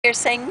You're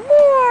saying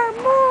more,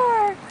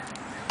 more.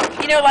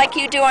 You know, like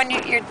you do on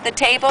the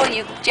table.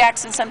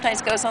 Jackson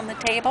sometimes goes on the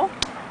table.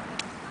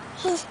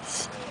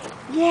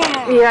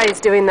 Yeah, he's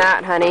doing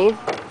that, honey.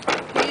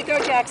 Here you go,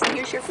 Jackson.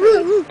 Here's your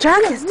food.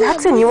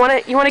 Jackson, you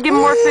wanna give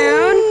him more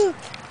food?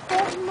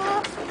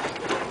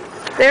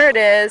 There it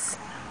is.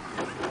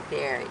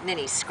 There, and then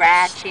he's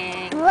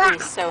scratching.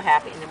 He's so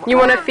happy. And then You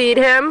want to feed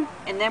him?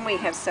 And then we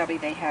have Selby.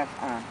 They have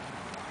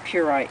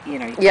purify. You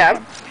know.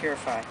 Yep.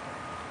 Purify.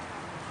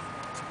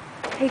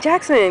 Hey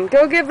Jackson,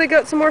 go give the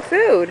goat some more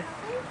food.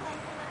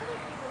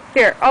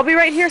 Here, I'll be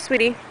right here,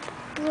 sweetie.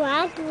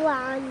 Black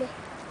one.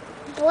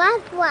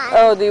 Black one.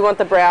 Oh, do you want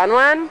the brown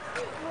one?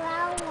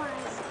 Brown one.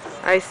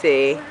 I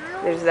see.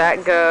 There's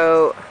that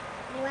goat.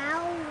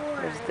 Brown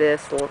one. There's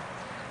this little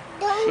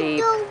sheep.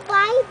 Don't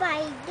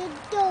bye-bye.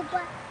 Don't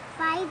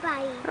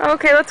bye-bye.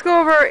 Okay, let's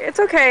go over. It's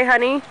okay,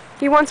 honey.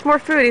 He wants more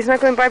food. He's not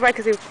going bye-bye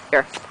because he...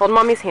 Here, hold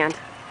Mommy's hand.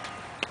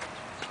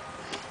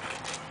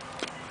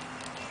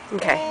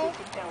 Okay.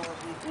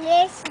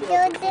 Let's do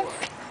this.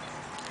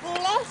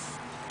 Let's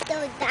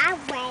go that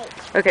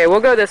way. Okay,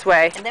 we'll go this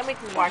way. And then we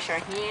can wash our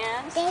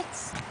hands.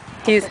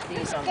 He's... Put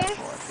these on the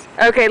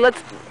floor. Okay,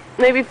 let's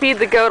maybe feed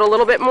the goat a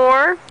little bit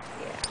more.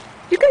 Yeah.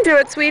 You can do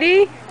it,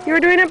 sweetie. You were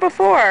doing it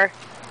before.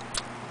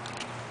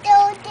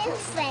 Go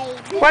this way.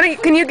 Why don't you,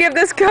 can you give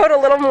this goat a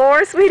little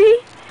more,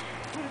 sweetie?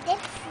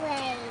 This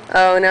way.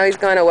 Oh, now he's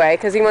going away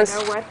because he wants...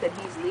 You know what? That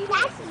he's leading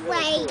That us is really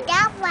way. cool.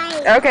 That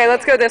way. Okay,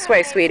 let's go this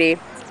way, sweetie.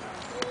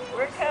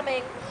 We're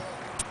coming.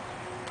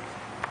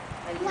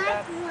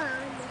 Black one.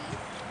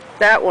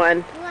 That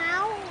one.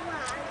 Brown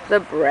one. The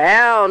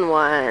brown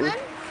one. One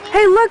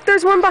Hey, look,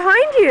 there's one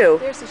behind you.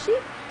 There's the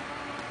sheep.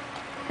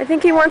 I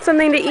think he wants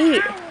something to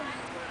eat. brown.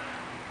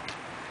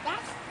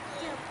 That's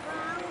the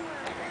brown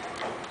one.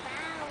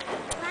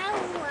 Brown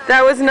one.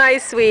 That was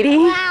nice, sweetie.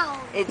 Brown.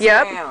 It's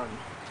Yep. brown.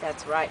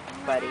 That's right,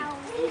 buddy.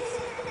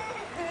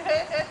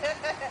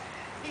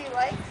 He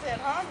likes it,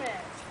 huh, Miss?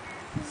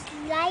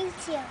 It's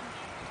like you.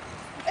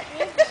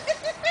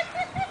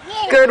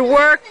 Good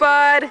work,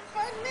 bud.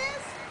 Fun,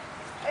 Miss?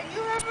 Are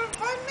you having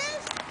fun,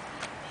 Miss?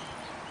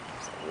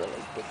 It's a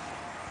really big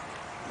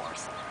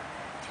morsel.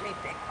 3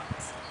 big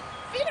ones.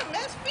 Feed him,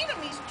 Miss. Feed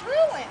him. He's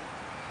drooling.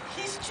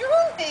 He's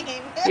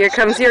drooling. Here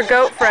comes your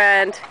goat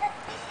friend.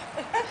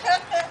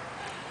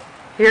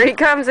 Here he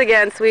comes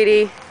again,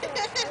 sweetie.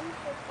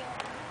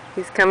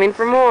 He's coming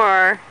for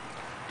more.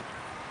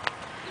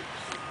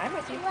 I'm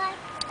with you.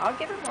 I'll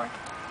give her more.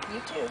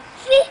 You too.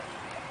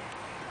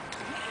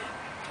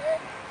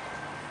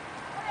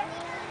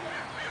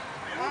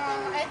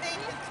 I think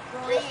it's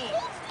green.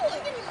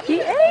 Look at him.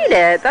 He ate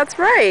it. That's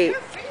right.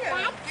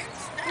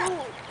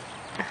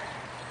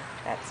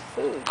 That's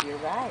food. You're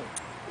right.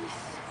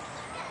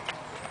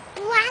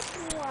 Black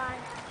one.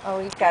 Oh,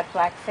 he's got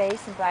black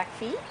face and black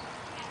feet.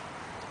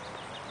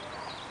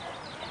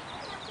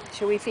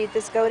 Should we feed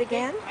this goat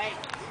again?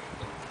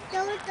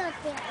 Don't go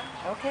there.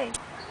 Okay.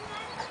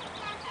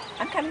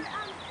 I'm coming.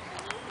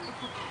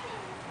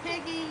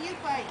 Piggy, you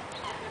bite.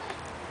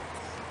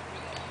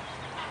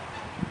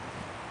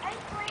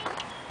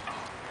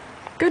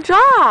 Good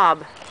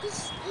job.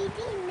 He's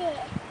eating it.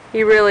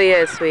 He really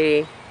is,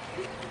 sweetie.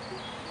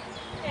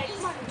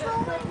 He's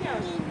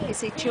totally Is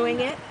he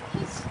chewing it?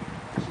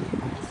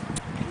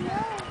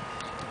 No.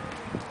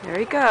 There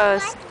he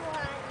goes. Black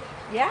one.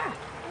 Yeah.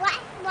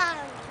 Black one.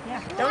 Yeah.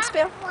 Black Don't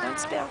spill. one. Don't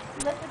spill.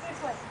 Look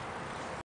this way.